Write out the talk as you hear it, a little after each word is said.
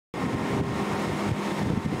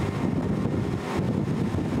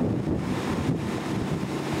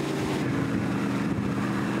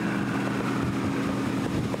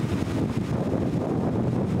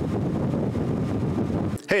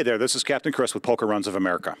Hey there, this is Captain Chris with Polka Runs of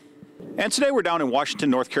America. And today we're down in Washington,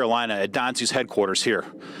 North Carolina at Donzi's headquarters here.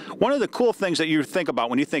 One of the cool things that you think about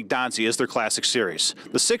when you think Donzi is their classic series.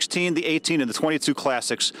 The 16, the 18, and the 22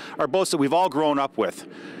 classics are boats that we've all grown up with.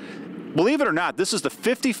 Believe it or not, this is the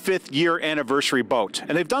 55th year anniversary boat,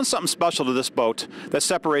 and they've done something special to this boat that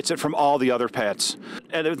separates it from all the other pets.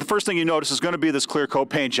 And the first thing you notice is going to be this clear coat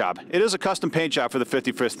paint job. It is a custom paint job for the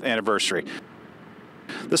 55th anniversary.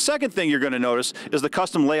 The second thing you're going to notice is the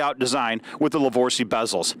custom layout design with the Lavorsi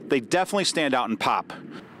bezels. They definitely stand out and pop.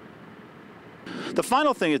 The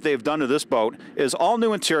final thing that they've done to this boat is all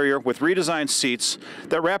new interior with redesigned seats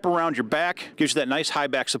that wrap around your back, gives you that nice high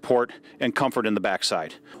back support and comfort in the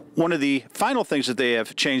backside. One of the final things that they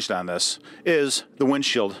have changed on this is the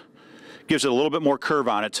windshield. Gives it a little bit more curve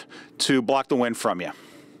on it to block the wind from you.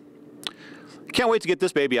 Can't wait to get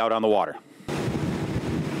this baby out on the water.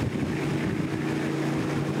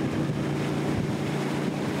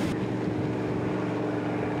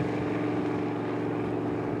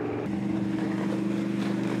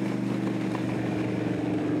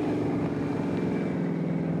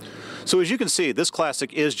 So as you can see, this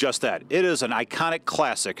classic is just that. It is an iconic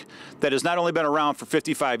classic that has not only been around for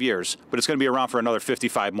 55 years, but it's going to be around for another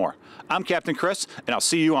 55 more. I'm Captain Chris, and I'll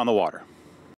see you on the water.